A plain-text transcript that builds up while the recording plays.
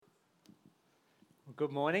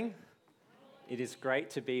Good morning. It is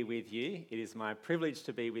great to be with you. It is my privilege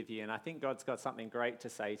to be with you, and I think God's got something great to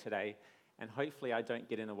say today, and hopefully I don't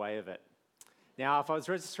get in the way of it. Now, if I was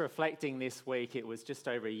just reflecting this week, it was just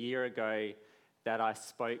over a year ago that I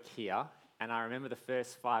spoke here, and I remember the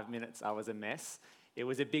first 5 minutes I was a mess. It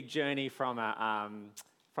was a big journey from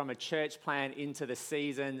a church plan into the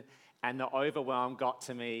season, and the overwhelm got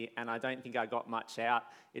to me, and I don't think I got much out.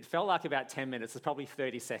 It felt like about 10 minutes. It was probably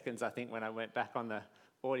 30 seconds, I think, when I went back on the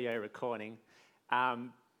audio recording.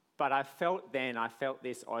 But I felt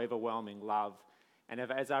this overwhelming love. And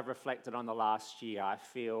as I've reflected on the last year, I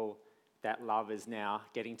feel that love is now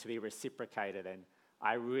getting to be reciprocated. And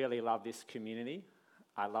I really love this community.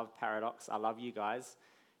 I love Paradox. I love you guys.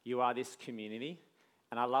 You are this community.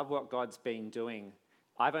 And I love what God's been doing.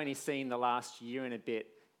 I've only seen the last year and a bit,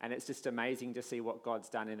 and it's just amazing to see what God's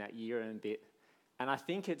done in that year and a bit. And I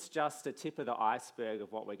think it's just the tip of the iceberg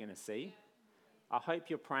of what we're going to see. I hope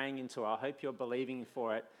you're praying into it. I hope you're believing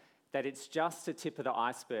for it, that it's just the tip of the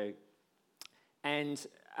iceberg. And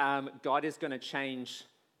God is going to change,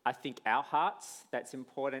 I think, our hearts. That's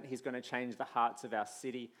important. He's going to change the hearts of our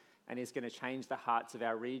city, and He's going to change the hearts of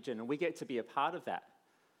our region. And we get to be a part of that.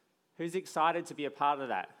 Who's excited to be a part of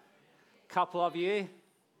that? A couple of you.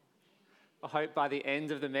 I hope by the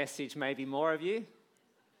end of the message, maybe more of you.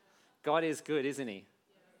 God is good, isn't He?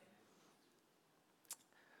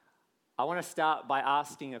 I want to start by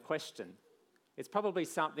asking a question. It's probably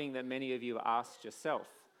something that many of you asked yourself.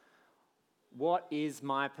 What is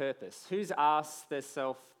my purpose? Who's asked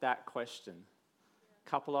themselves that question? A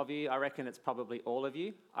couple of you. I reckon it's probably all of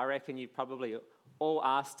you. I reckon you've probably all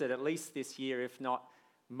asked it at least this year, if not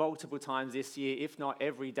multiple times this year, if not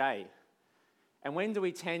every day. And when do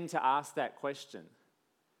we tend to ask that question?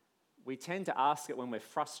 We tend to ask it when we're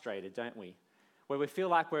frustrated, don't we? Where we feel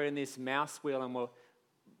like we're in this mouse wheel and we're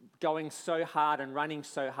going so hard and running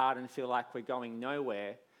so hard and feel like we're going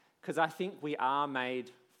nowhere, because I think we are made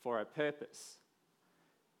for a purpose.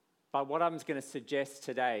 But what I'm going to suggest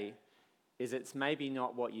today is it's maybe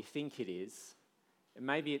not what you think it is.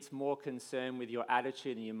 Maybe it's more concerned with your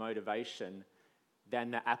attitude and your motivation than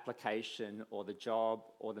the application or the job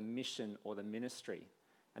or the mission or the ministry.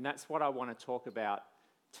 And that's what I want to talk about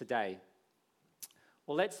today.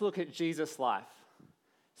 Well, let's look at Jesus' life.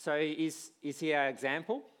 So is he our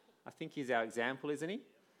example? I think he's our example, isn't he?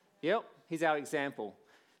 Yep, he's our example.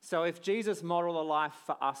 So if Jesus modeled a life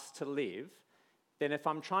for us to live, then if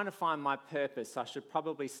I'm trying to find my purpose, I should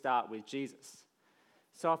probably start with Jesus.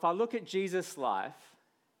 So if I look at Jesus' life,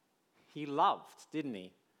 he loved, didn't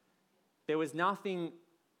he? There was nothing,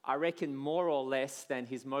 I reckon, more or less than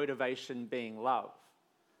his motivation being love.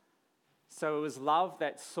 So it was love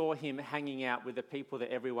that saw him hanging out with the people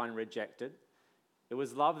that everyone rejected. It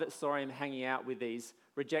was love that saw him hanging out with these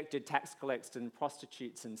rejected tax collectors and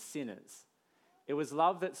prostitutes and sinners. It was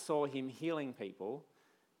love that saw him healing people.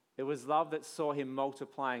 It was love that saw him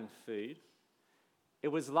multiplying food. It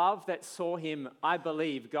was love that saw him, I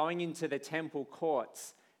believe, going into the temple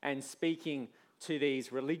courts and speaking to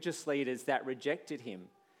these religious leaders that rejected him.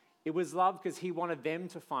 It was love because he wanted them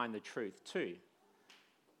to find the truth too.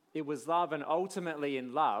 It was love, and ultimately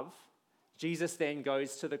in love, Jesus then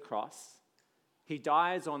goes to the cross. He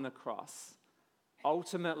dies on the cross,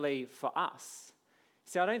 ultimately for us.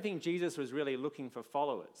 See, I don't think Jesus was really looking for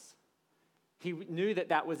followers. He knew that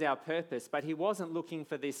that was our purpose, but he wasn't looking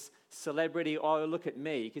for this celebrity, oh, look at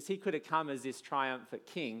me, because he could have come as this triumphant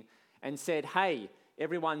king and said, hey,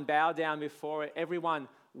 everyone bow down before it, everyone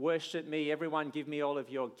worship me, everyone give me all of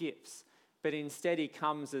your gifts. But instead he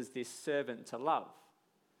comes as this servant to love.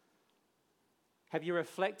 Have you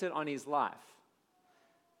reflected on his life?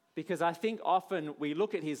 Because I think often we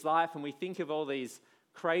look at his life and we think of all these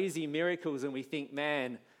crazy miracles and we think,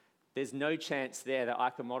 man, there's no chance there that I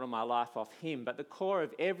can model my life off him. But the core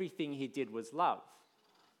of everything he did was love.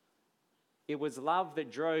 It was love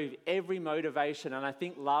that drove every motivation, and I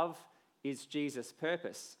think love is Jesus'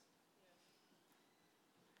 purpose.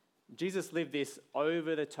 Jesus lived this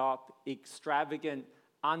over-the-top, extravagant,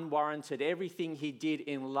 unwarranted. Everything he did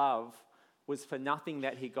in love was for nothing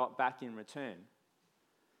that he got back in return.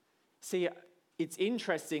 See, it's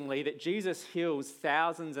interestingly that Jesus heals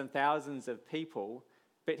thousands and thousands of people,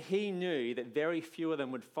 but he knew that very few of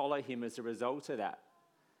them would follow him as a result of that.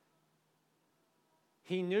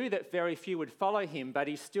 He knew that very few would follow him, but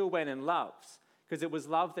he still went and loved, because it was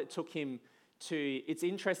love that took him to... It's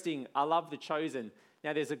interesting, I love The Chosen.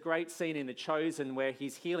 Now, there's a great scene in The Chosen where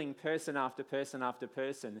he's healing person after person after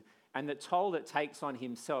person, and the toll it takes on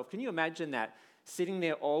himself. Can you imagine that? Sitting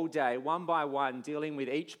there all day, one by one, dealing with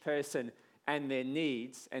each person and their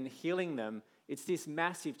needs and healing them. It's this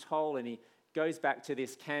massive toll, and he goes back to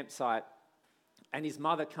this campsite and his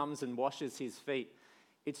mother comes and washes his feet.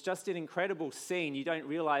 It's just an incredible scene. You don't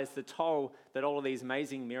realize the toll that all of these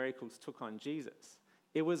amazing miracles took on Jesus.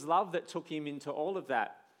 It was love that took him into all of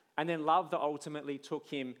that, and then love that ultimately took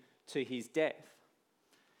him to his death.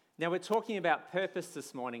 Now, we're talking about purpose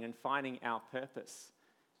this morning and finding our purpose.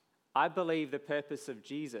 I believe the purpose of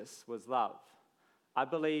Jesus was love. I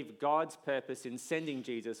believe God's purpose in sending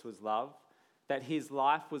Jesus was love, that his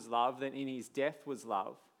life was love, that in his death was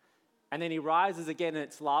love. And then he rises again and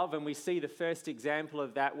it's love, and we see the first example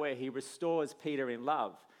of that where he restores Peter in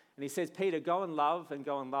love. And he says, Peter, go and love and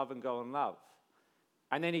go and love and go and love.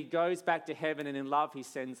 And then he goes back to heaven, and in love he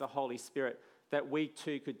sends the Holy Spirit that we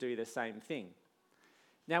too could do the same thing.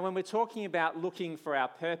 Now, when we're talking about looking for our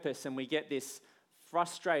purpose and we get this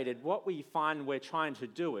frustrated, what we find we're trying to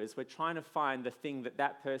do is we're trying to find the thing that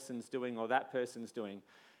that person's doing or that person's doing.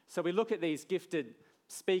 So we look at these gifted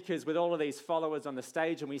speakers with all of these followers on the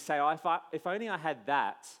stage and we say, oh, if only I had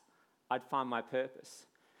that, I'd find my purpose.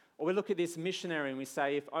 Or we look at this missionary and we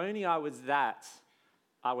say, if only I was that,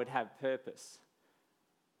 I would have purpose.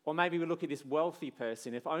 Or maybe we look at this wealthy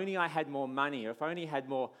person, if only I had more money, or if only I had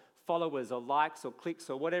more followers or likes or clicks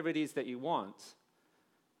or whatever it is that you want.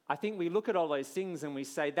 I think we look at all those things and we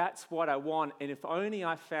say, that's what I want, and if only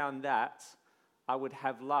I found that, I would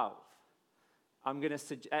have love. I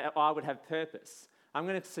would have purpose. I'm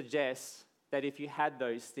going to suggest that if you had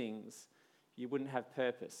those things, you wouldn't have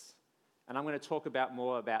purpose. And I'm going to talk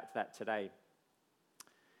more about that today.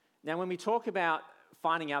 Now, when we talk about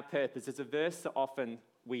finding our purpose, there's a verse that often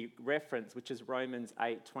we reference, which is Romans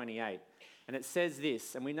 8:28. And it says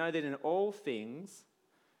this, and we know that in all things,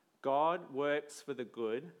 God works for the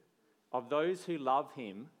good of those who love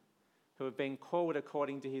him, who have been called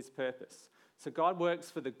according to his purpose. So God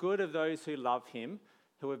works for the good of those who love him,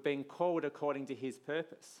 who have been called according to his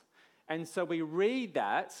purpose. And so we read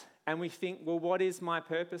that and we think, well, what is my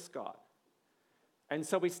purpose, God? And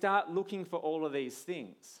so we start looking for all of these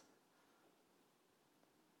things.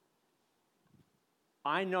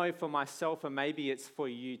 I know for myself, and maybe it's for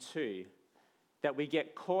you too, that we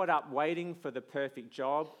get caught up waiting for the perfect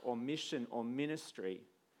job or mission or ministry.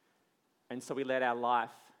 And so we let our life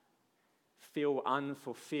feel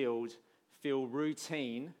unfulfilled, feel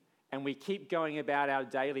routine, and we keep going about our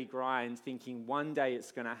daily grind thinking one day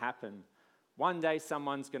it's going to happen. One day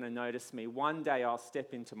someone's going to notice me. One day I'll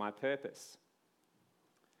step into my purpose.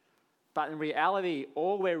 But in reality,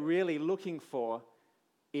 all we're really looking for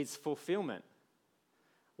is fulfillment.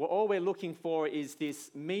 Well, all we're looking for is this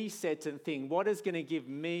me-centered thing. What is going to give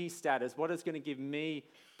me status? What is going to give me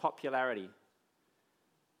popularity?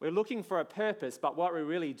 We're looking for a purpose, but what we're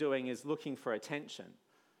really doing is looking for attention.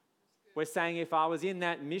 We're saying, if I was in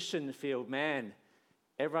that mission field, man,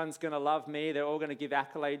 everyone's going to love me. They're all going to give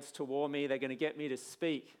accolades toward me. They're going to get me to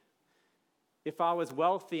speak. If I was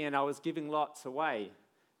wealthy and I was giving lots away,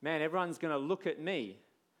 man, everyone's going to look at me.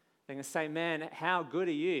 They're going to say, man, how good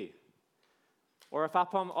are you? Or if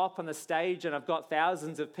I'm up on the stage and I've got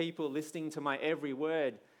thousands of people listening to my every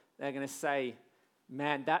word, they're going to say,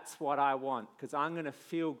 man, that's what I want, because I'm going to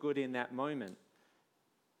feel good in that moment.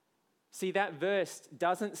 See, that verse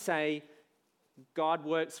doesn't say God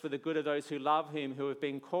works for the good of those who love him, who have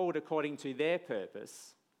been called according to their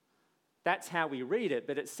purpose. That's how we read it,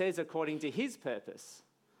 but it says according to his purpose.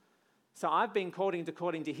 So I've been called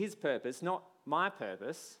according to his purpose, not my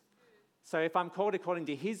purpose. So if I'm called according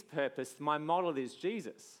to his purpose, my model is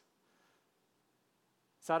Jesus.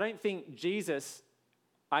 So I don't think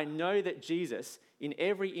I know that Jesus, in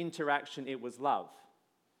every interaction, it was love.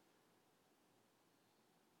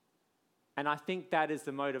 And I think that is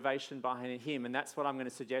the motivation behind him, and that's what I'm going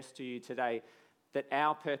to suggest to you today, that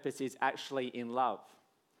our purpose is actually in love.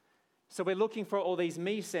 So we're looking for all these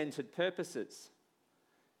me-centered purposes.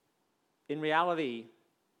 In reality,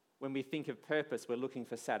 when we think of purpose, we're looking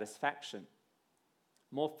for satisfaction.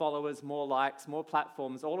 More followers, more likes, more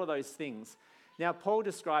platforms, all of those things. Now, Paul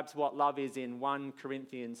describes what love is in 1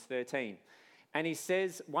 Corinthians 13. And he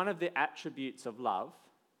says one of the attributes of love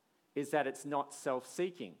is that it's not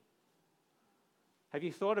self-seeking. Have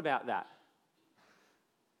you thought about that?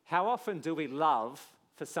 How often do we love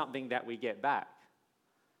for something that we get back?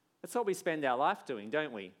 That's what we spend our life doing,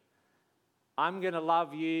 don't we? I'm going to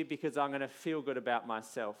love you because I'm going to feel good about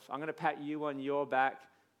myself. I'm going to pat you on your back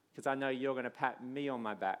because I know you're going to pat me on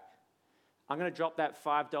my back. I'm going to drop that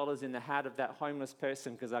 $5 in the hat of that homeless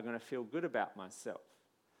person because I'm going to feel good about myself.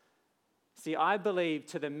 See, I believe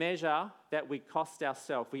to the measure that we cost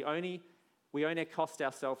ourselves, we only cost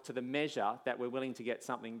ourselves to the measure that we're willing to get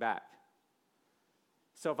something back.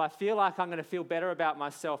 So if I feel like I'm going to feel better about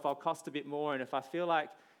myself, I'll cost a bit more. And if I feel like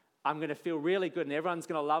I'm going to feel really good and everyone's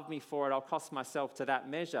going to love me for it. I'll cost myself to that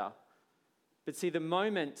measure. But see, the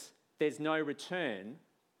moment there's no return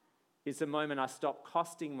is the moment I stop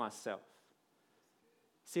costing myself.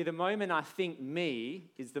 See, the moment I think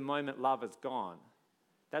me is the moment love is gone.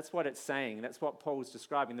 That's what it's saying. That's what Paul's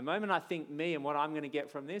describing. The moment I think me and what I'm going to get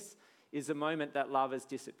from this is the moment that love has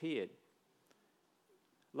disappeared.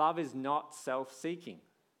 Love is not self-seeking.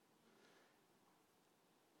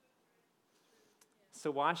 So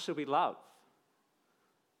why should we love?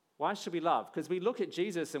 Why should we love? Because we look at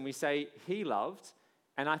Jesus and we say he loved,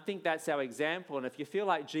 and I think that's our example. And if you feel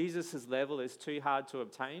like Jesus' level is too hard to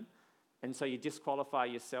obtain, and so you disqualify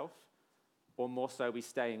yourself, or more so we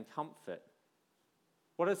stay in comfort.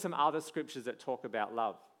 What are some other scriptures that talk about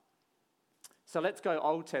love? So let's go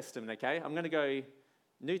Old Testament, okay? I'm going to go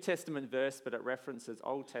New Testament verse, but it references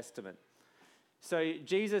Old Testament. So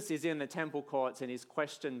Jesus is in the temple courts and he's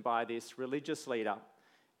questioned by this religious leader.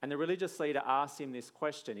 And the religious leader asks him this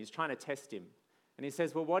question. He's trying to test him. And he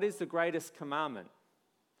says, well, what is the greatest commandment?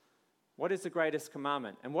 What is the greatest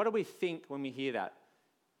commandment? And what do we think when we hear that?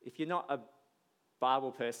 If you're not a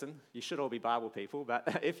Bible person, you should all be Bible people,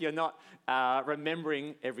 but if you're not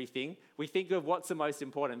remembering everything, we think of what's the most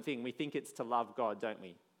important thing. We think it's to love God, don't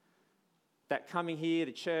we? That coming here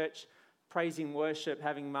to church, praising worship,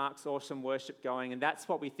 having Mark's awesome worship going, and that's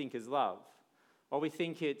what we think is love. Or we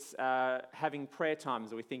think it's having prayer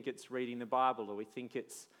times, or we think it's reading the Bible, or we think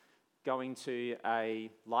it's going to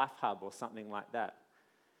a life hub or something like that.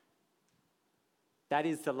 That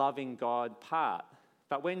is the loving God part.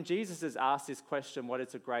 But when Jesus is asked this question, what is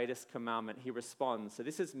the greatest commandment, he responds. So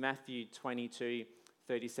this is Matthew 22,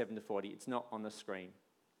 37 to 40. It's not on the screen.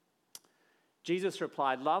 Jesus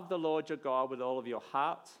replied, love the Lord your God with all of your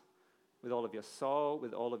heart, with all of your soul,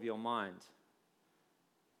 with all of your mind.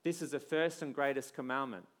 This is the first and greatest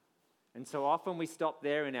commandment. And so often we stop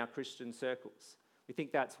there in our Christian circles. We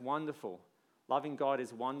think that's wonderful. Loving God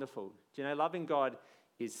is wonderful. Do you know, loving God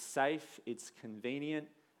is safe, it's convenient,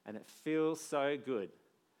 and it feels so good.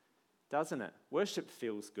 Doesn't it? Worship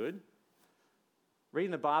feels good.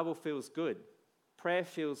 Reading the Bible feels good. Prayer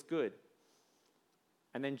feels good.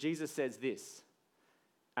 And then Jesus says this,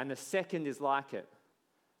 and the second is like it.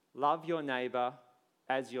 Love your neighbor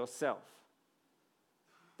as yourself.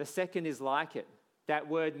 The second is like it. That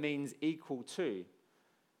word means equal to.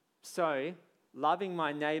 So, loving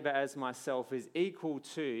my neighbor as myself is equal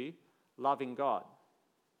to loving God.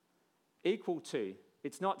 Equal to.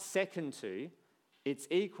 It's not second to, it's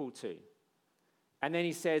equal to. And then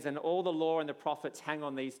he says, and all the law and the prophets hang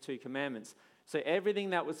on these two commandments. So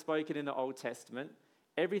everything that was spoken in the Old Testament,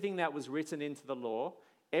 everything that was written into the law,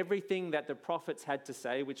 everything that the prophets had to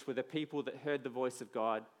say, which were the people that heard the voice of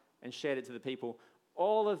God and shared it to the people,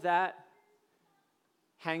 all of that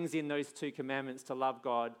hangs in those two commandments to love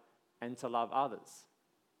God and to love others.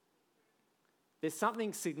 There's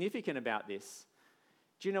something significant about this.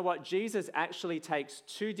 Do you know what? Jesus actually takes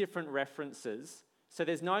two different references. So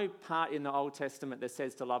there's no part in the Old Testament that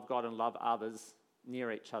says to love God and love others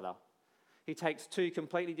near each other. He takes two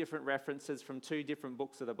completely different references from two different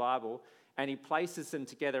books of the Bible and he places them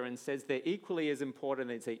together and says they're equally as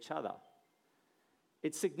important as each other.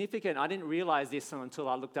 It's significant. I didn't realize this until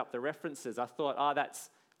I looked up the references. I thought,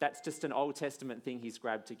 that's just an Old Testament thing he's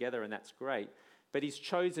grabbed together and that's great. But he's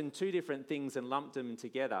chosen two different things and lumped them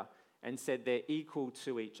together and said they're equal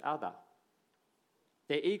to each other.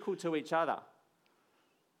 They're equal to each other.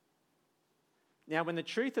 Now, when the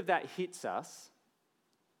truth of that hits us,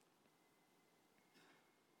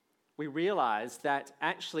 we realize that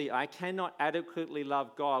actually I cannot adequately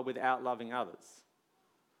love God without loving others.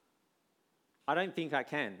 I don't think I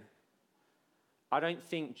can. I don't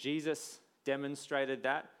think Jesus demonstrated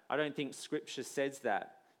that. I don't think Scripture says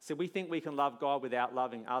that. So we think we can love God without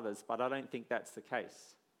loving others, but I don't think that's the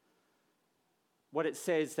case. What it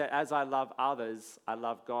says that as I love others, I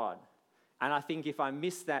love God. And I think if I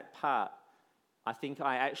miss that part, I think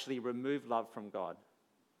I actually remove love from God.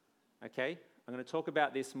 Okay? I'm going to talk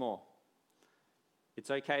about this more. It's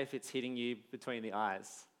okay if it's hitting you between the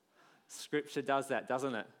eyes. Scripture does that,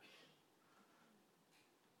 doesn't it?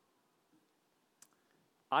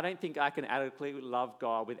 I don't think I can adequately love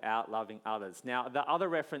God without loving others. Now, the other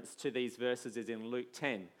reference to these verses is in Luke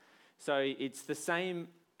 10. So it's the same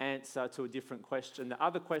answer to a different question. The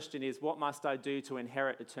other question is, what must I do to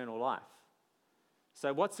inherit eternal life?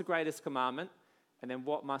 So what's the greatest commandment? And then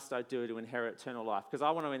what must I do to inherit eternal life? Because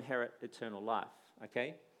I want to inherit eternal life,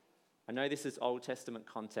 okay? I know this is Old Testament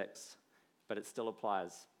context, but it still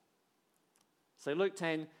applies. So Luke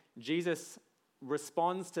 10, Jesus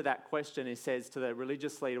responds to that question. He says to the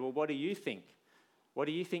religious leader, well, what do you think? What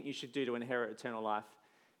do you think you should do to inherit eternal life?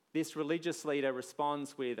 this religious leader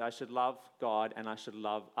responds with, I should love God and I should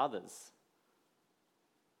love others.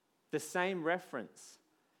 The same reference.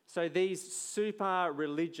 So these super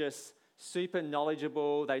religious, super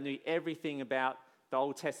knowledgeable, they knew everything about the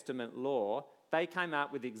Old Testament law, they came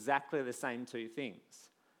up with exactly the same two things.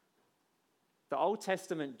 The Old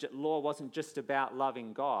Testament law wasn't just about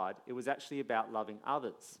loving God, it was actually about loving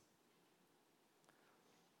others.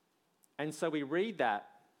 And so we read that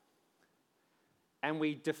and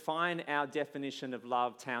we define our definition of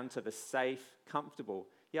love down to the safe, comfortable.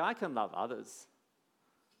 Yeah, I can love others.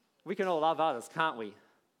 We can all love others, can't we?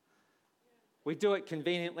 We do it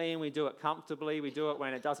conveniently and we do it comfortably. We do it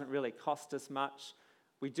when it doesn't really cost us much.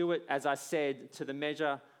 We do it, as I said, to the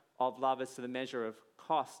measure of love is to the measure of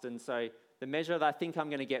cost. And so the measure that I think I'm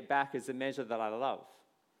going to get back is the measure that I love.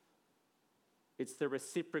 It's the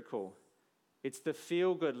reciprocal. It's the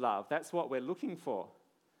feel-good love. That's what we're looking for.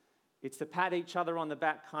 It's the pat each other on the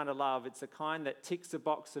back kind of love. It's the kind that ticks a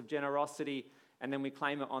box of generosity and then we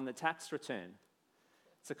claim it on the tax return.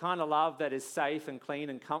 It's the kind of love that is safe and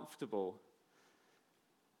clean and comfortable.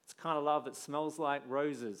 It's the kind of love that smells like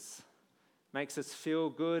roses, makes us feel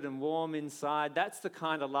good and warm inside. That's the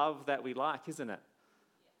kind of love that we like, isn't it?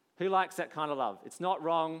 Who likes that kind of love? It's not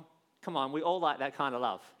wrong. Come on, we all like that kind of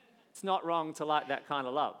love. It's not wrong to like that kind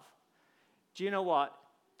of love. Do you know what?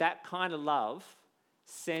 That kind of love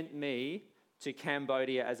sent me to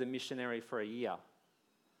Cambodia as a missionary for a year.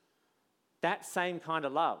 That same kind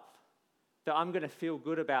of love, that I'm going to feel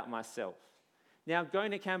good about myself. Now,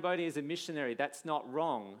 going to Cambodia as a missionary, that's not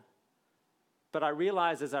wrong. But I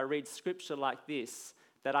realize as I read scripture like this,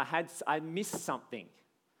 that I missed something.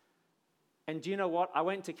 And do you know what? I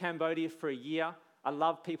went to Cambodia for a year. I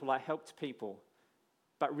loved people. I helped people.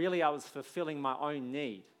 But really, I was fulfilling my own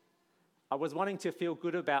need. I was wanting to feel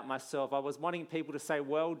good about myself. I was wanting people to say,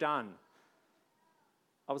 well done.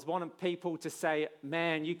 I was wanting people to say,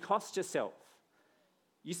 man, you cost yourself.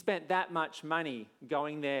 You spent that much money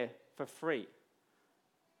going there for free.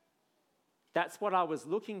 That's what I was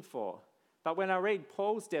looking for. But when I read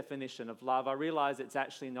Paul's definition of love, I realize it's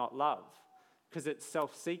actually not love, because it's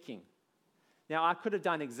self-seeking. Now, I could have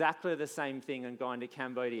done exactly the same thing and gone to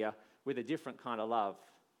Cambodia with a different kind of love.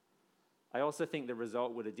 I also think the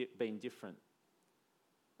result would have been different.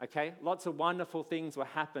 Okay? Lots of wonderful things will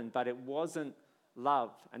happen, but it wasn't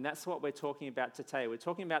love. And that's what we're talking about today. We're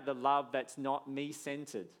talking about the love that's not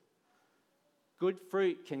me-centered. Good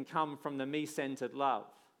fruit can come from the me-centered love.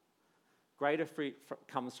 Greater fruit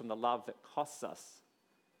comes from the love that costs us.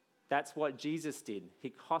 That's what Jesus did. He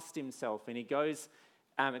cost himself, and he goes,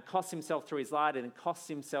 it cost himself through his life, and it cost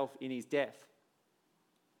himself in his death.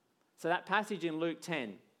 So that passage in Luke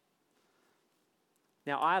 10.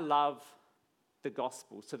 Now, I love the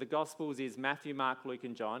Gospels. So the Gospels is Matthew, Mark, Luke,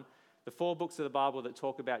 and John, the 4 books of the Bible that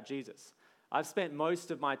talk about Jesus. I've spent most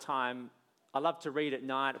of my time, I love to read at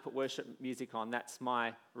night, I put worship music on, that's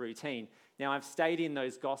my routine. Now, I've stayed in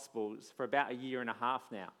those Gospels for about a year and a half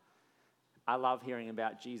now. I love hearing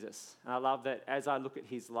about Jesus. And I love that as I look at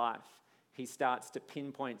his life, he starts to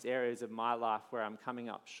pinpoint areas of my life where I'm coming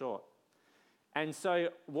up short. And so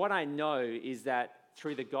what I know is that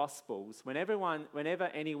through the Gospels, whenever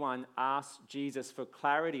anyone asks Jesus for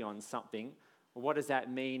clarity on something, or what does that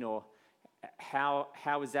mean, or how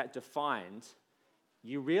is that defined,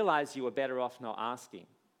 you realize you were better off not asking.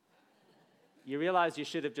 You realize you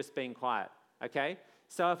should have just been quiet, okay?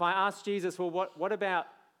 So if I ask Jesus, well, what about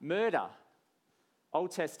murder?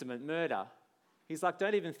 Old Testament murder. He's like,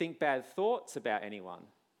 don't even think bad thoughts about anyone.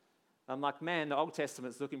 I'm like, man, the Old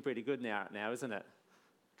Testament's looking pretty good now, isn't it?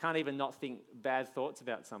 Can't even not think bad thoughts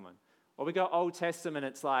about someone. Or we go Old Testament,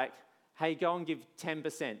 it's like, hey, go and give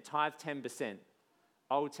 10%, tithe 10%.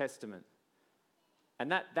 Old Testament.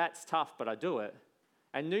 And that's tough, but I do it.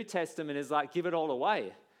 And New Testament is like, give it all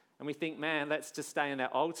away. And we think, man, let's just stay in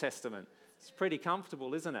that Old Testament. It's pretty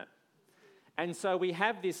comfortable, isn't it? And so we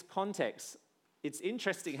have this context. It's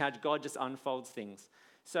interesting how God just unfolds things.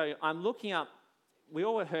 So I'm looking up, we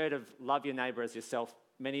all heard of love your neighbor as yourself.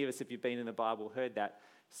 Many of us, if you've been in the Bible, heard that.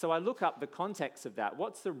 So I look up the context of that.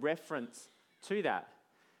 What's the reference to that?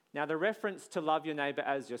 Now, the reference to love your neighbor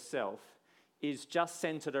as yourself is just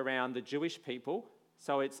centered around the Jewish people.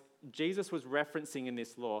 So Jesus was referencing in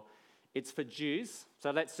this law, it's for Jews.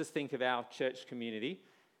 So let's just think of our church community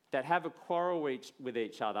that have a quarrel with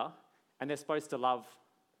each other, and they're supposed to love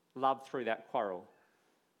through that quarrel.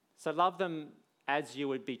 So love them as you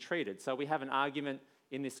would be treated. So we have an argument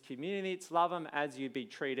in this community, it's love them as you'd be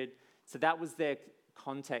treated. So that was their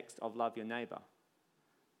context of love your neighbor.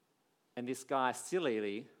 And this guy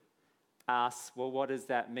sillily asks, well, what does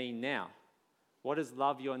that mean now? What does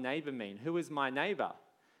love your neighbor mean? Who is my neighbor?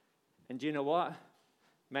 And do you know what?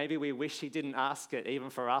 Maybe we wish he didn't ask it even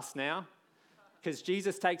for us now. Because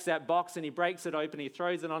Jesus takes that box and he breaks it open, he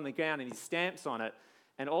throws it on the ground and he stamps on it.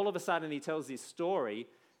 And all of a sudden he tells this story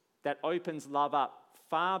that opens love up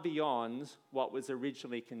far beyond what was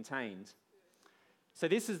originally contained. So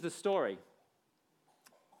this is the story.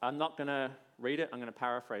 I'm not going to read it, I'm going to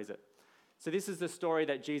paraphrase it. So this is the story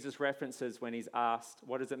that Jesus references when he's asked,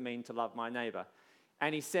 what does it mean to love my neighbor?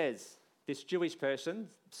 And he says, this Jewish person,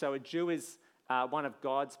 so a Jew is one of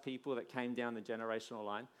God's people that came down the generational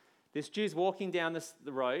line. This Jew's walking down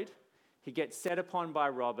the road. He gets set upon by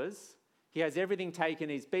robbers. He has everything taken.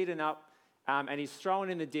 He's beaten up and he's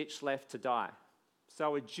thrown in the ditch, left to die.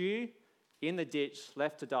 So a Jew in the ditch,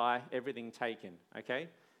 left to die, everything taken. Okay?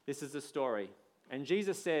 This is the story. And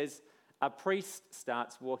Jesus says a priest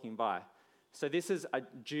starts walking by. So this is a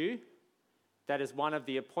Jew that is one of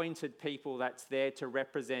the appointed people that's there to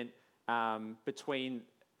represent between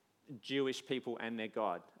Jewish people and their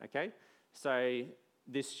God. Okay? So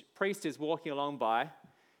this priest is walking along by.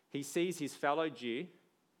 He sees his fellow Jew.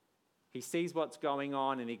 He sees what's going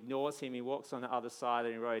on and ignores him. He walks on the other side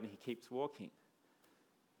of the road and he keeps walking.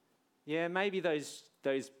 Yeah, maybe those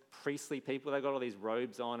priestly people, they got all these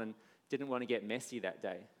robes on and didn't want to get messy that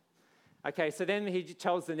day. Okay, so then he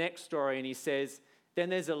tells the next story and he says, then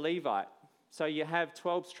there's a Levite. So you have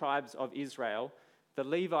 12 tribes of Israel. The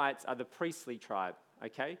Levites are the priestly tribe,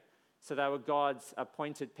 okay? So they were God's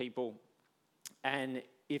appointed people. And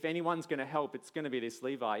if anyone's going to help, it's going to be this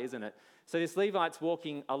Levi, isn't it? So this Levite's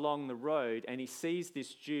walking along the road and he sees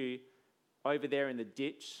this Jew over there in the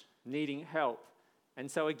ditch needing help. And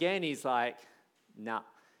so again, he's like, nah.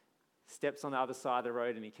 Steps on the other side of the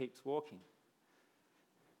road and he keeps walking.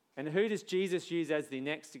 And who does Jesus use as the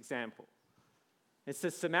next example? It's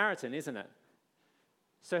the Samaritan, isn't it?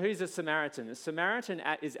 So who's a Samaritan? A Samaritan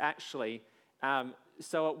is actually,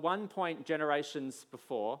 so at one point, generations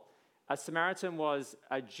before, a Samaritan was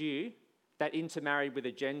a Jew that intermarried with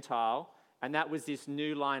a Gentile, and that was this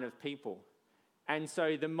new line of people. And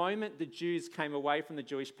so the moment the Jews came away from the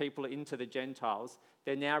Jewish people into the Gentiles,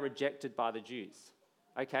 they're now rejected by the Jews.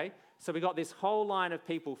 Okay? So we got this whole line of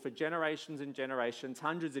people for generations and generations,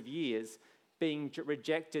 hundreds of years, being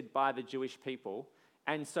rejected by the Jewish people.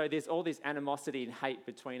 And so there's all this animosity and hate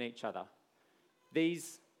between each other.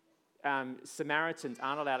 These Samaritans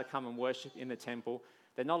aren't allowed to come and worship in the temple.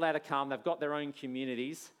 They're not allowed to come. They've got their own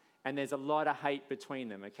communities. And there's a lot of hate between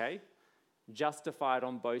them, okay? Justified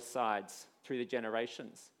on both sides through the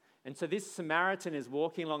generations. And so this Samaritan is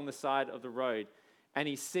walking along the side of the road and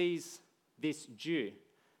he sees this Jew,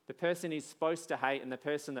 the person he's supposed to hate and the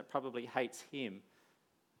person that probably hates him.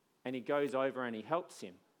 And he goes over and he helps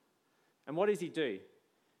him. And what does he do?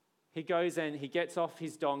 He goes and he gets off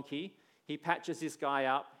his donkey. He patches this guy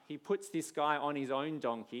up. He puts this guy on his own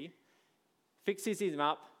donkey, fixes him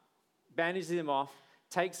up, bandages him off,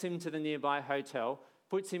 takes him to the nearby hotel,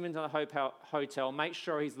 puts him into the hotel, makes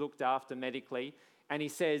sure he's looked after medically, and he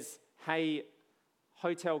says, hey,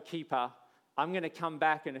 hotel keeper, I'm going to come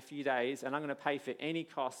back in a few days and I'm going to pay for any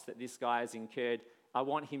costs that this guy has incurred. I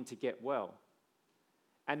want him to get well.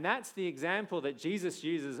 And that's the example that Jesus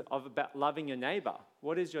uses of about loving your neighbor.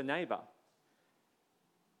 What is your neighbor?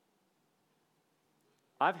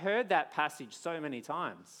 I've heard that passage so many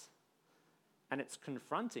times, and it's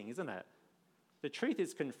confronting, isn't it? The truth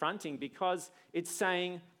is confronting because it's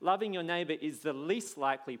saying loving your neighbor is the least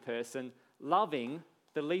likely person, loving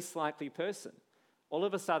the least likely person. All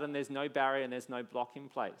of a sudden, there's no barrier and there's no block in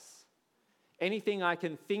place. Anything I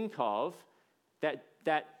can think of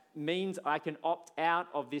that means I can opt out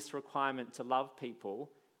of this requirement to love people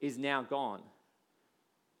is now gone.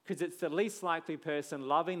 Because it's the least likely person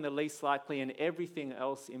loving the least likely and everything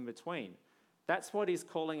else in between. That's what he's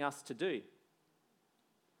calling us to do.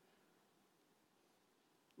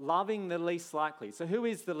 Loving the least likely. So who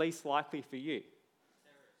is the least likely for you?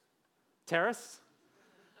 Terrace?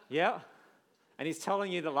 Yeah. And he's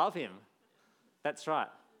telling you to love him. That's right.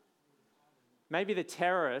 Maybe the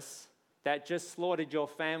terrorist that just slaughtered your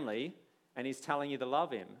family and he's telling you to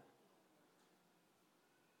love him.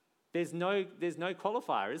 There's no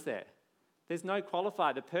qualifier, is there? There's no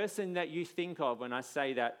qualifier. The person that you think of when I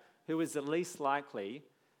say that, who is the least likely,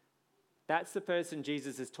 that's the person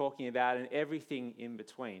Jesus is talking about and everything in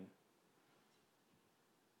between.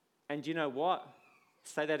 And you know what?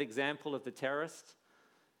 Say that example of the terrorist.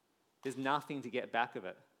 There's nothing to get back of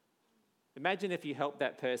it. Imagine if you helped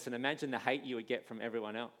that person. Imagine the hate you would get from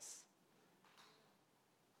everyone else.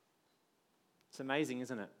 It's amazing,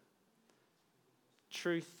 isn't it?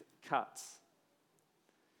 Truth cuts.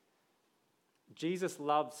 Jesus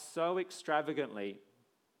loves so extravagantly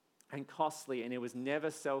and costly, and it was never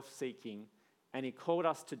self-seeking, and he called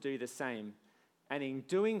us to do the same. And in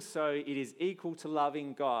doing so, it is equal to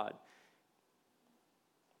loving God.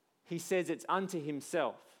 He says it's unto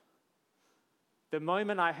himself. The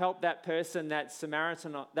moment I help that person, that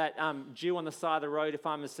Samaritan, that Jew on the side of the road, if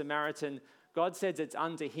I'm a Samaritan, God says it's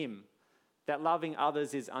unto him, that loving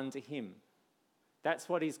others is unto him. That's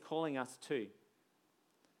what he's calling us to.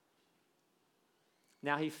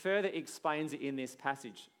 Now, he further explains it in this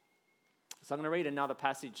passage. So I'm going to read another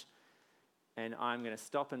passage, and I'm going to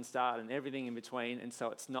stop and start and everything in between, and so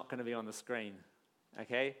it's not going to be on the screen,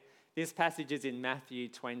 okay? This passage is in Matthew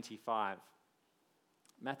 25.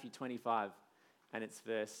 Matthew 25, and it's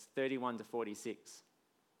verse 31 to 46.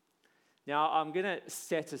 Now, I'm going to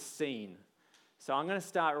set a scene. So I'm going to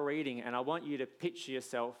start reading, and I want you to picture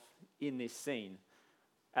yourself in this scene.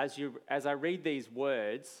 As I read these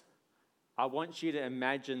words, I want you to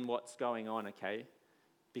imagine what's going on, okay?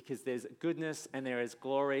 Because there's goodness and there is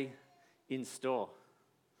glory in store.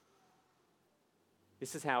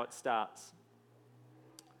 This is how it starts.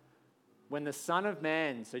 When the Son of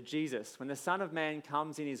Man, so Jesus, when the Son of Man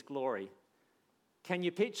comes in his glory, can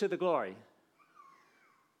you picture the glory?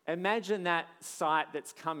 Imagine that sight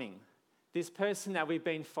that's coming. This person that we've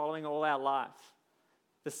been following all our life.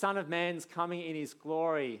 The Son of Man's coming in his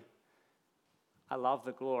glory. I love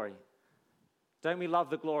the glory. Don't we love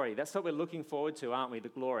the glory? That's what we're looking forward to, aren't we? The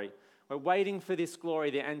glory. We're waiting for this glory,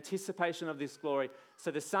 the anticipation of this glory. So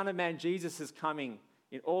the Son of Man, Jesus, is coming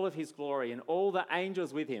in all of his glory and all the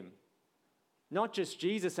angels with him. Not just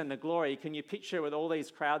Jesus and the glory. Can you picture with all these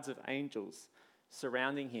crowds of angels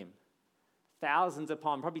surrounding him? Thousands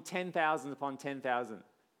upon, probably 10,000 upon 10,000.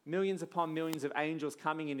 Millions upon millions of angels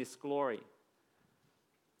coming in this glory.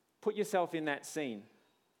 Put yourself in that scene.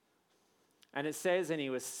 And it says, and he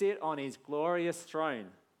was sit on his glorious throne.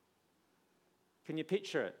 Can you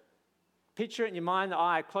picture it? Picture it in your mind's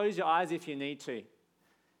eye. Close your eyes if you need to.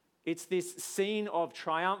 It's this scene of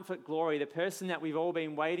triumphant glory. The person that we've all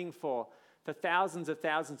been waiting for thousands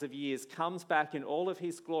of years comes back in all of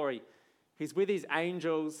his glory. He's with his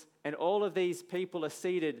angels, and all of these people are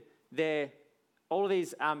seated there. All of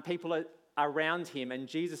these people are around him, and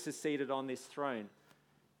Jesus is seated on this throne.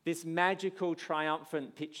 This magical,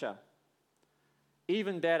 triumphant picture.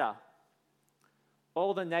 Even better,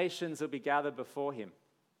 all the nations will be gathered before him.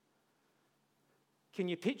 Can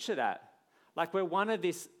you picture that? Like we're one of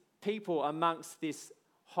these people amongst this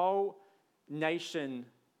whole nation,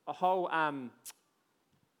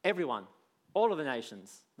 everyone, all of the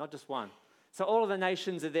nations, not just one. So all of the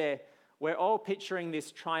nations are there. We're all picturing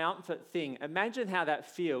this triumphant thing. Imagine how that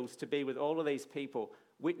feels to be with all of these people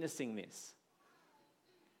witnessing this.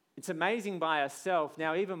 It's amazing by ourselves.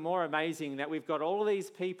 Now, even more amazing that we've got all of these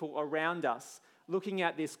people around us looking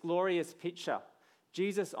at this glorious picture,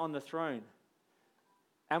 Jesus on the throne.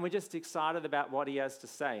 And we're just excited about what he has to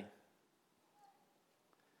say.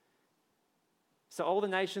 So all the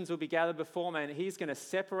nations will be gathered before him, and he's going to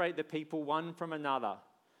separate the people one from another,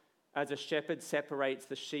 as a shepherd separates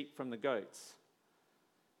the sheep from the goats.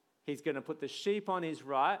 He's going to put the sheep on his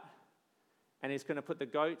right, and he's going to put the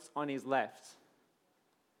goats on his left.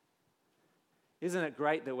 Isn't it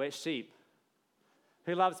great that we're sheep?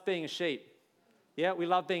 Who loves being a sheep? Yeah, we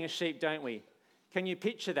love being a sheep, don't we? Can you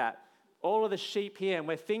picture that? All of the sheep here, and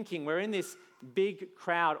we're in this big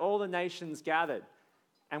crowd, all the nations gathered,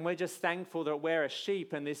 and we're just thankful that we're a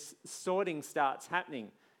sheep, and this sorting starts happening,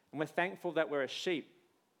 and we're thankful that we're a sheep.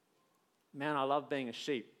 Man, I love being a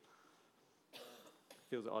sheep.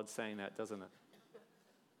 Feels odd saying that, doesn't it?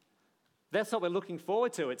 That's what we're looking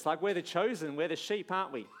forward to. It's like we're the chosen, we're the sheep,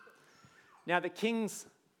 aren't we? Now the king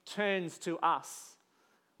turns to us.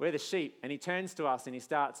 We're the sheep, and he turns to us and he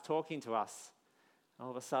starts talking to us. All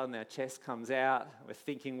of a sudden our chest comes out. We're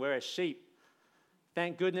thinking we're a sheep.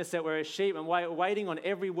 Thank goodness that we're a sheep, and we're waiting on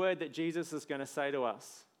every word that Jesus is going to say to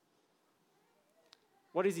us.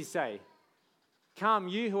 What does he say? Come,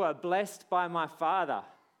 you who are blessed by my Father.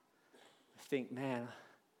 I think, man,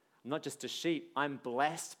 I'm not just a sheep. I'm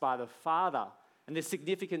blessed by the Father. And the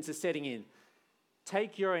significance is setting in.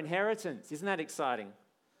 Take your inheritance. Isn't that exciting?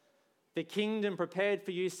 The kingdom prepared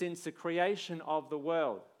for you since the creation of the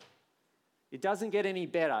world. It doesn't get any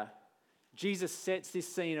better. Jesus sets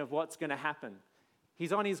this scene of what's going to happen.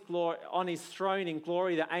 He's on his throne in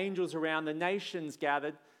glory, the angels around, the nations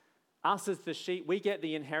gathered. Us as the sheep, we get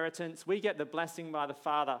the inheritance. We get the blessing by the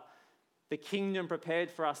Father. The kingdom prepared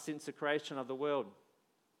for us since the creation of the world.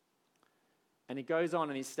 And he goes on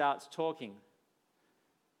and he starts talking.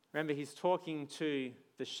 Remember, he's talking to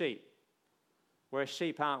the sheep. We're a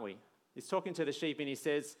sheep, aren't we? He's talking to the sheep and he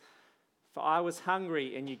says, for I was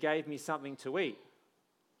hungry and you gave me something to eat.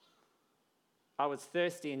 I was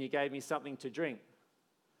thirsty and you gave me something to drink.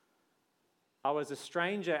 I was a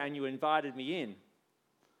stranger and you invited me in.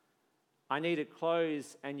 I needed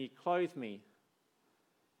clothes and you clothed me.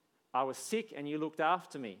 I was sick and you looked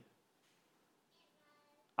after me.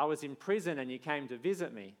 I was in prison and you came to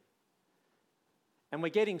visit me. And we're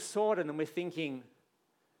getting sorted and we're thinking,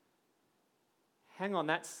 hang on,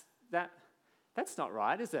 that's not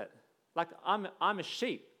right, is it? Like I'm a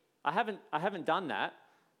sheep. I haven't done that.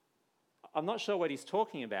 I'm not sure what he's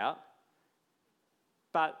talking about,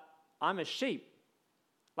 but I'm a sheep.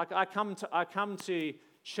 Like I come to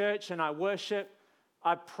church and I worship,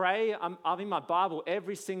 I pray, I'm in my Bible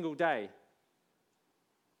every single day.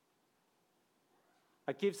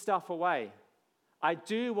 I give stuff away. I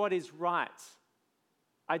do what is right.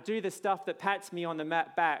 I do the stuff that pats me on the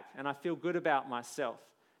back and I feel good about myself.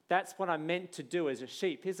 That's what I'm meant to do as a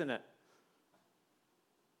sheep, isn't it?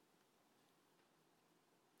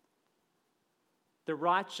 The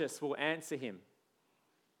righteous will answer him.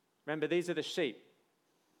 Remember, these are the sheep.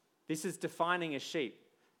 This is defining a sheep.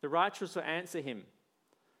 The righteous will answer him.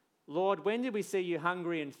 Lord, when did we see you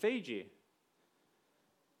hungry and feed you?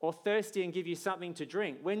 Or thirsty and give you something to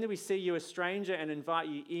drink? When did we see you a stranger and invite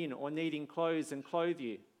you in, or needing clothes and clothe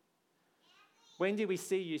you? When did we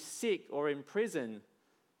see you sick or in prison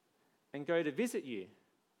and go to visit you?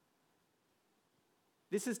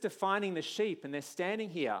 This is defining the sheep, and they're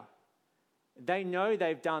standing here. They know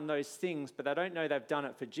they've done those things, but they don't know they've done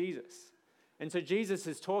it for Jesus. And so Jesus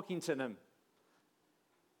is talking to them.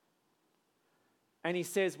 And he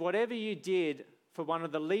says, whatever you did for one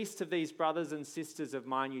of the least of these brothers and sisters of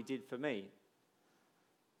mine, you did for me.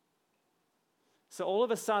 So all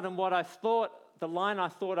of a sudden, the line I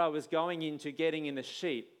thought I was going into getting in the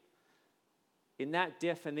sheep, in that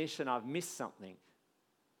definition, I've missed something.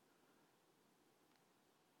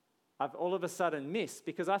 I've all of a sudden missed,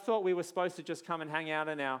 because I thought we were supposed to just come and hang out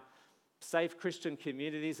in our safe Christian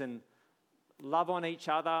communities and love on each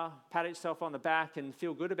other, pat ourselves on the back and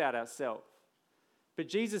feel good about ourselves. But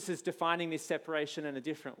Jesus is defining this separation in a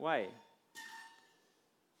different way.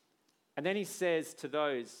 And then he says to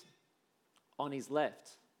those on his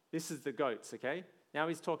left, this is the goats, okay? Now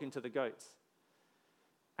he's talking to the goats.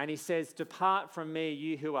 And he says, depart from me,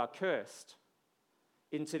 you who are cursed,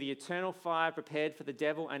 into the eternal fire prepared for the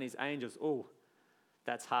devil and his angels. Oh,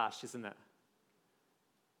 that's harsh, isn't it?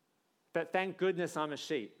 But thank goodness I'm a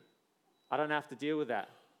sheep. I don't have to deal with that,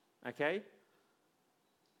 okay?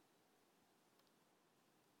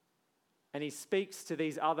 And he speaks to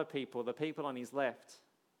these other people, the people on his left.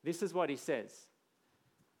 This is what he says.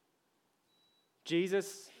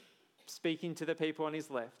 Jesus speaking to the people on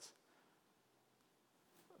his left.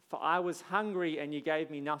 For I was hungry and you gave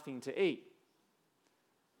me nothing to eat.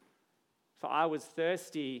 For I was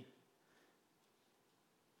thirsty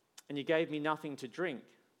and you gave me nothing to drink.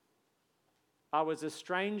 I was a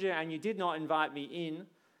stranger and you did not invite me in.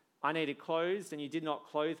 I needed clothes and you did not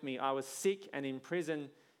clothe me. I was sick and in prison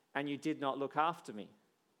and you did not look after me.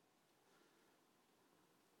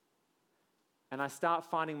 And I start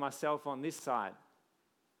finding myself on this side.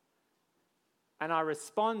 And I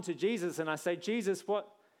respond to Jesus and I say, Jesus,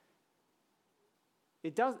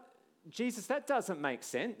 Jesus, that doesn't make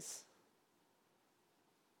sense.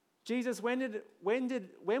 Jesus, when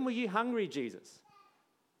were you hungry, Jesus?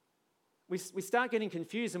 We start getting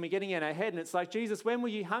confused and we're getting in our head and it's like, Jesus, when were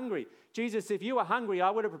you hungry? Jesus, if you were hungry, I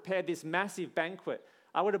would have prepared this massive banquet.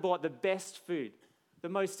 I would have bought the best food, the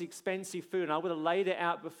most expensive food, and I would have laid it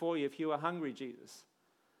out before you if you were hungry, Jesus.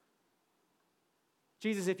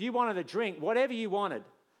 Jesus, if you wanted a drink, whatever you wanted,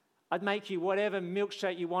 I'd make you whatever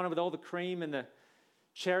milkshake you wanted with all the cream and the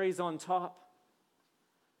cherries on top.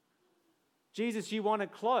 Jesus, you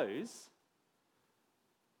wanted clothes.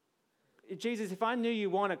 Jesus, if I knew you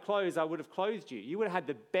wanted clothes, I would have clothed you. You would have had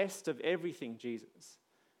the best of everything, Jesus.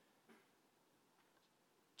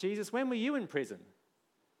 Jesus, when were you in prison?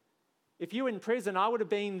 If you were in prison, I would have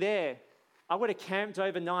been there. I would have camped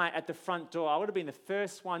overnight at the front door. I would have been the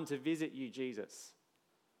first one to visit you, Jesus.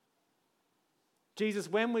 Jesus,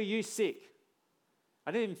 when were you sick?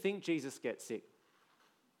 I didn't even think Jesus gets sick.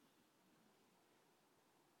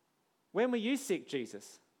 When were you sick,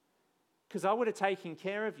 Jesus? Because I would have taken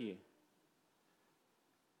care of you.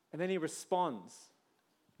 And then he responds.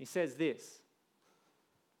 He says this.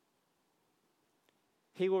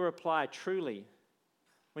 He will reply, truly.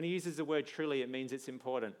 When he uses the word truly, it means it's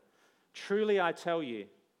important. Truly, I tell you,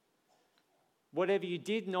 whatever you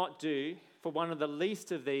did not do for one of the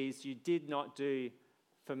least of these, you did not do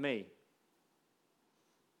for me.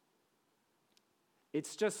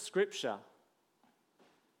 It's just scripture.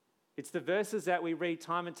 It's the verses that we read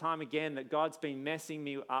time and time again that God's been messing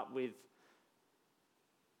me up with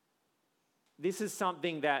this is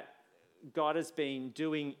something that God has been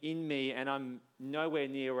doing in me, and I'm nowhere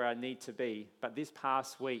near where I need to be. But this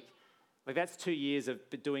past week, like that's 2 years of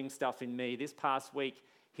doing stuff in me. This past week,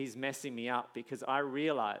 he's messing me up because I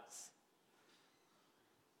realize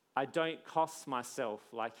I don't cost myself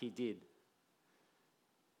like he did.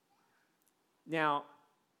 Now,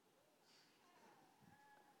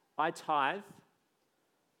 I tithe.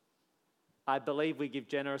 I believe we give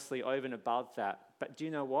generously over and above that. But do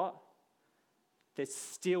you know what? There's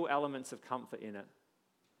still elements of comfort in it.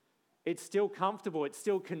 It's still comfortable. It's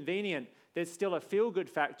still convenient. There's still a feel-good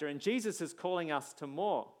factor. And Jesus is calling us to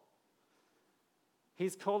more.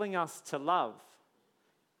 He's calling us to love.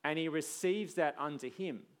 And he receives that unto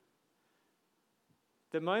him.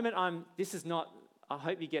 The moment I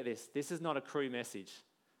hope you get this. This is not a crew message.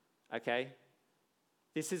 Okay?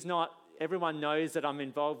 This is not, everyone knows that I'm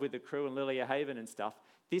involved with the crew in Lilia Haven and stuff.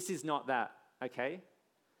 This is not that. Okay?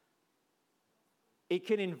 It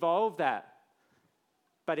can involve that,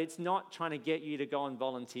 but it's not trying to get you to go and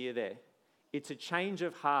volunteer there. It's a change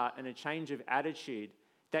of heart and a change of attitude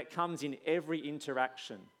that comes in every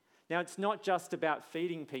interaction. Now, it's not just about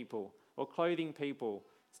feeding people or clothing people.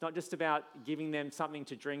 It's not just about giving them something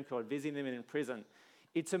to drink or visiting them in prison.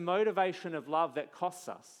 It's a motivation of love that costs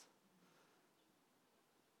us.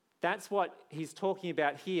 That's what he's talking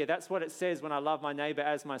about here. That's what it says when I love my neighbor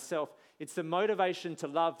as myself. It's the motivation to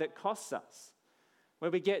love that costs us,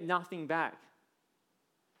 where we get nothing back.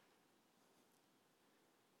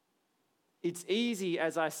 It's easy,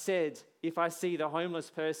 as I said, if I see the homeless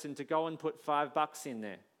person to go and put $5 in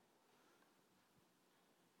there.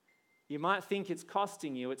 You might think it's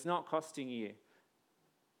costing you. It's not costing you.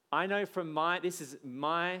 I know this is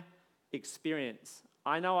my experience.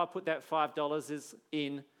 I know I put that $5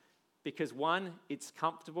 in because one, it's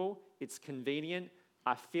comfortable, it's convenient.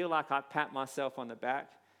 I feel like I pat myself on the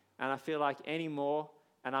back, and I feel like any more,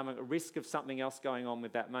 and I'm at risk of something else going on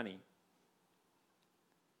with that money.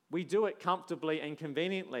 We do it comfortably and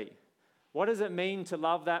conveniently. What does it mean to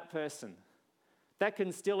love that person? That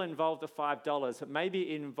can still involve the $5, but maybe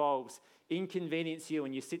it involves inconvenience you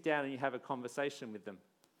and you sit down and you have a conversation with them.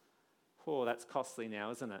 Oh, that's costly now,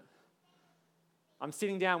 isn't it? I'm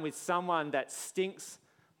sitting down with someone that stinks,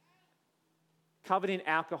 covered in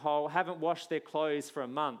alcohol, haven't washed their clothes for a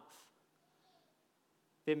month.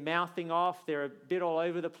 They're mouthing off, they're a bit all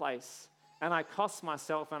over the place. And I cost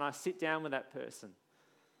myself and I sit down with that person.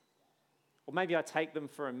 Or maybe I take them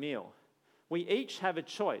for a meal. We each have a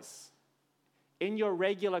choice. In your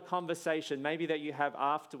regular conversation, maybe that you have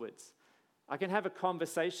afterwards, I can have a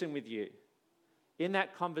conversation with you. In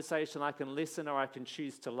that conversation, I can listen or I can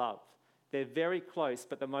choose to love. They're very close,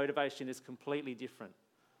 but the motivation is completely different.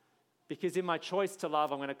 Because in my choice to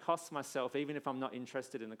love, I'm going to cost myself even if I'm not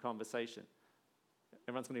interested in the conversation.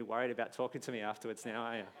 Everyone's going to be worried about talking to me afterwards now,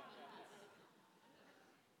 aren't you?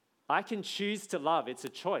 I can choose to love. It's a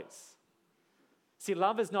choice. See,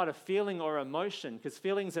 love is not a feeling or emotion, because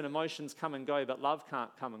feelings and emotions come and go, but love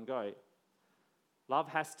can't come and go. Love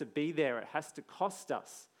has to be there. It has to cost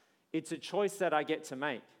us. It's a choice that I get to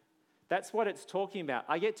make. That's what it's talking about.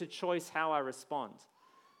 I get to choose how I respond.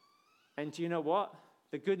 And do you know what?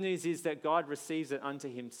 The good news is that God receives it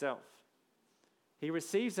unto himself. He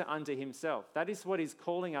receives it unto himself. That is what he's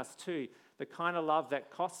calling us to, the kind of love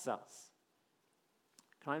that costs us.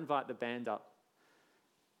 Can I invite the band up?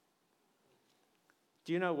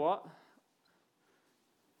 Do you know what?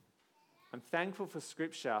 I'm thankful for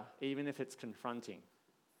Scripture, even if it's confronting.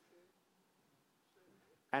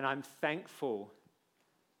 And I'm thankful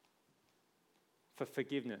for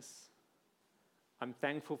forgiveness. I'm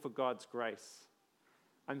thankful for God's grace.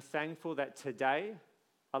 I'm thankful that today,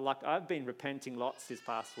 I've been repenting lots this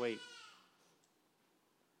past week.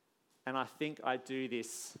 And I think I do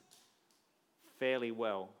this fairly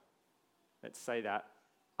well. Let's say that.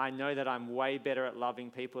 I know that I'm way better at loving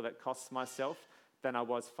people that cost myself than I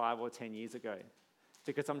was 5 or 10 years ago,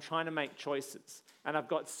 because I'm trying to make choices and I've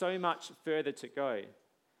got so much further to go.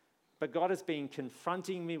 But God has been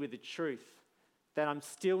confronting me with the truth that I'm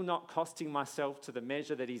still not costing myself to the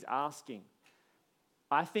measure that he's asking.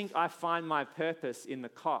 I think I find my purpose in the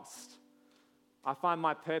cost. I find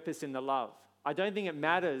my purpose in the love. I don't think it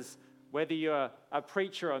matters whether you're a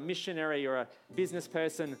preacher or a missionary or a business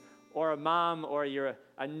person or a mom or you're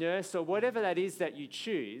a nurse or whatever that is that you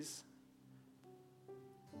choose.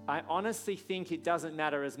 I honestly think it doesn't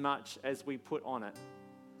matter as much as we put on it.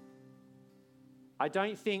 I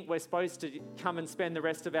don't think we're supposed to come and spend the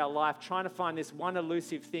rest of our life trying to find this one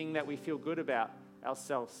elusive thing that we feel good about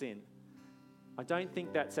ourselves in. I don't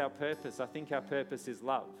think that's our purpose. I think our purpose is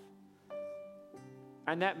love.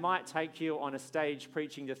 And that might take you on a stage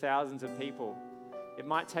preaching to thousands of people. It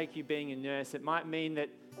might take you being a nurse. It might mean that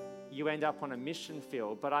you end up on a mission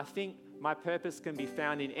field. But I think my purpose can be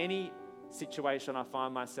found in any situation I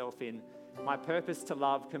find myself in. My purpose to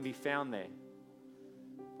love can be found there.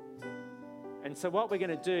 And so what we're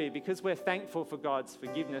going to do, because we're thankful for God's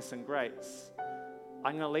forgiveness and grace,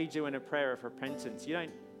 I'm going to lead you in a prayer of repentance. You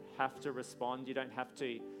don't have to respond. You don't have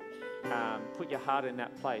to put your heart in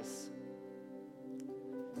that place.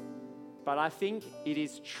 But I think it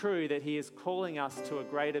is true that He is calling us to a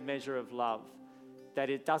greater measure of love,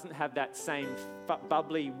 that it doesn't have that same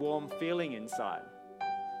bubbly, warm feeling inside.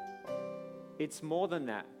 It's more than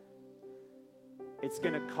that. It's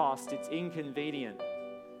going to cost. It's inconvenient.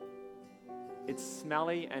 It's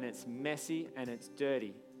smelly and it's messy and it's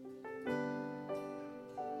dirty.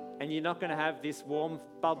 And you're not going to have this warm,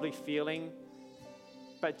 bubbly feeling.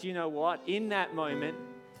 But do you know what? In that moment,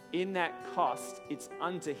 in that cost, it's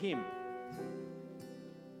unto Him.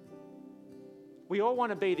 We all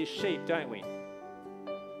want to be the sheep, don't we?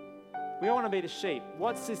 We all want to be the sheep.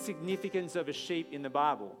 What's the significance of a sheep in the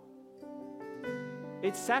Bible?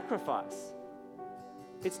 It's sacrifice.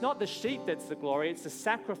 It's not the sheep that's the glory, it's the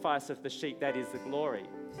sacrifice of the sheep that is the glory.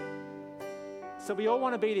 So we all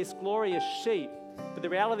want to be this glorious sheep, but the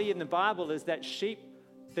reality in the Bible is that sheep,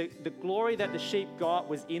 the glory that the sheep got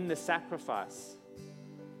was in the sacrifice.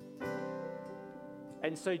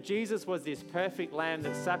 And so Jesus was this perfect lamb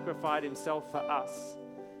that sacrificed Himself for us,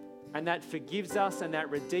 and that forgives us and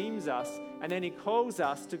that redeems us, and then He calls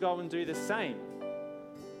us to go and do the same.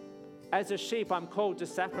 As a sheep, I'm called to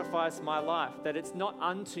sacrifice my life, that it's not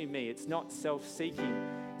unto me, it's not self-seeking,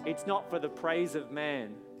 it's not for the praise of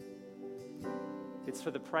man, it's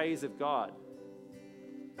for the praise of God.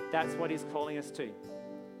 That's what He's calling us to.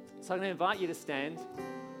 So I'm going to invite you to stand.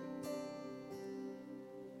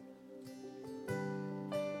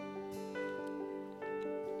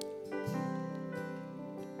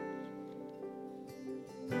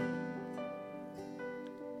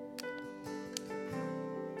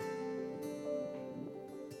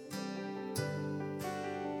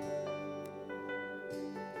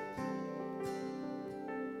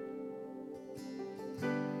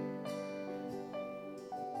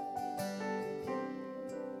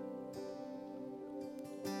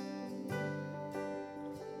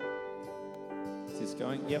 Is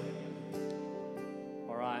going? Yep.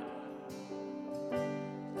 All right.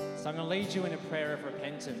 So I'm going to lead you in a prayer of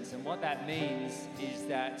repentance. And what that means is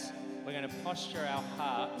that we're going to posture our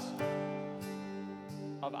heart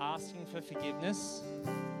of asking for forgiveness.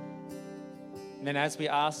 And then as we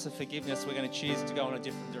ask for forgiveness, we're going to choose to go in a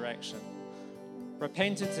different direction.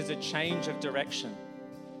 Repentance is a change of direction.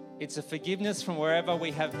 It's a forgiveness from wherever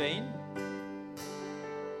we have been.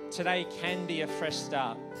 Today can be a fresh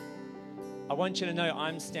start. I want you to know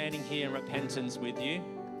I'm standing here in repentance with you.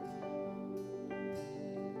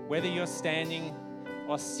 Whether you're standing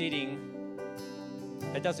or sitting,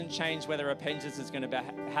 it doesn't change whether repentance is going to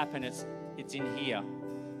happen. It's in here.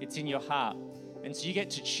 It's in your heart. And so you get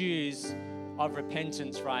to choose of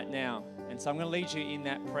repentance right now. And so I'm going to lead you in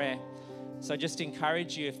that prayer. So just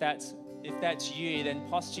encourage you, if that's you, then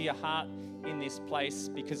posture your heart in this place,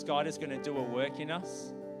 because God is going to do a work in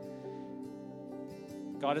us.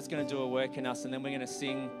 God is going to do a work in us, and then we're going to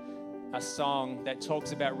sing a song that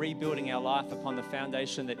talks about rebuilding our life upon the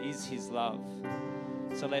foundation that is His love.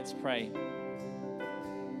 So let's pray.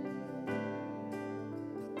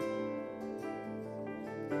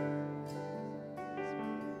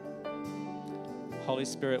 Holy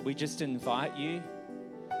Spirit, we just invite you.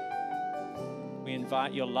 We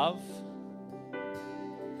invite your love.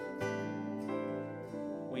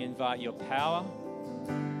 We invite your power.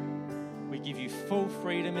 We give you full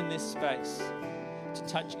freedom in this space to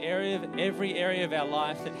touch every area of our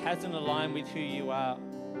life that hasn't aligned with who you are.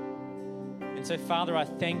 And so, Father, I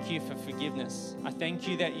thank you for forgiveness. I thank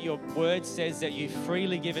you that your word says that you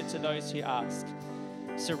freely give it to those who ask.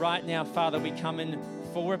 So right now, Father, we come in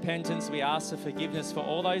full repentance. We ask for forgiveness for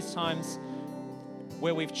all those times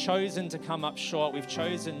where we've chosen to come up short. We've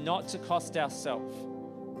chosen not to cost ourselves.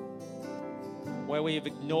 Where we have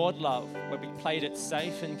ignored love, where we played it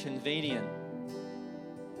safe and convenient.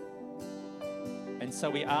 And so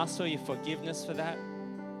we ask for your forgiveness for that.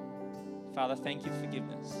 Father, thank you for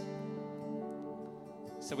forgiveness.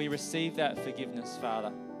 So we receive that forgiveness,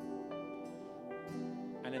 Father.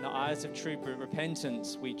 And in the eyes of true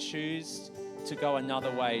repentance, we choose to go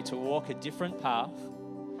another way, to walk a different path,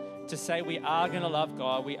 to say we are going to love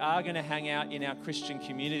God, we are going to hang out in our Christian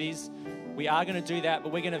communities, we are going to do that,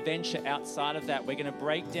 but we're going to venture outside of that. We're going to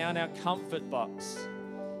break down our comfort box.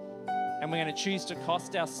 And we're going to choose to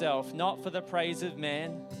cost ourselves, not for the praise of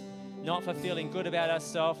man, not for feeling good about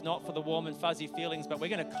ourselves, not for the warm and fuzzy feelings, but we're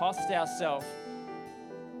going to cost ourselves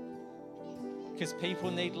because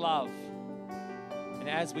people need love. And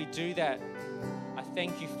as we do that, I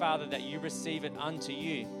thank you, Father, that you receive it unto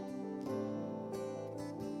you.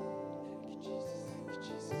 Thank you, Jesus. Thank you,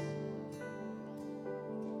 Jesus.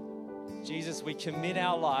 Jesus, we commit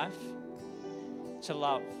our life to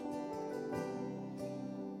love.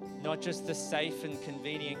 Not just the safe and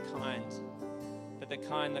convenient kind, but the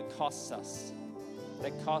kind that costs us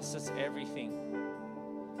everything.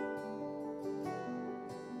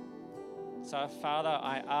 So, Father,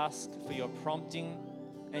 I ask for your prompting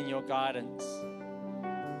and your guidance.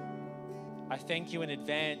 I thank you in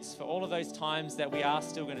advance for all of those times that we are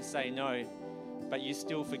still going to say no, but you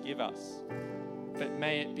still forgive us. But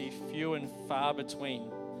may it be few and far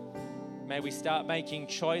between. May we start making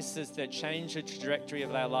choices that change the trajectory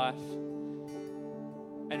of our life.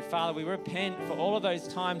 And Father, we repent for all of those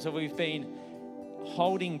times where we've been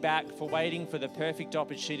holding back for waiting for the perfect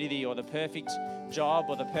opportunity or the perfect job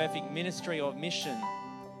or the perfect ministry or mission.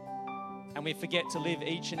 And we forget to live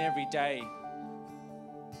each and every day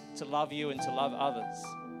to love you and to love others.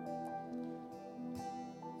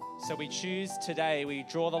 So we choose today, we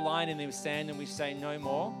draw the line in the sand and we say no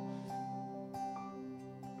more.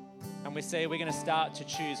 And we say we're going to start to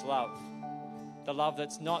choose love. The love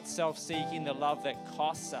that's not self-seeking, the love that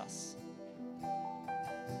costs us.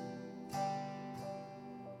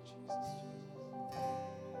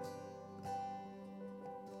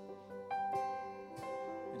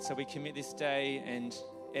 And so we commit this day and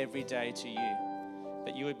every day to you,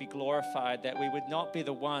 that you would be glorified, that we would not be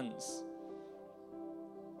the ones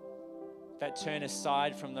that turn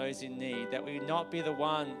aside from those in need, that we would not be the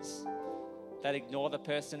ones that ignore the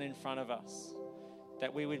person in front of us,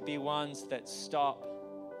 that we would be ones that stop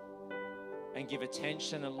and give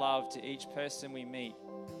attention and love to each person we meet,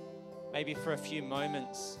 maybe for a few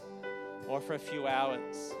moments or for a few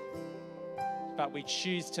hours, but we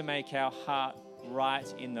choose to make our heart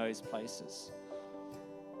right in those places.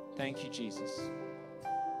 Thank you, Jesus.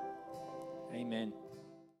 Amen.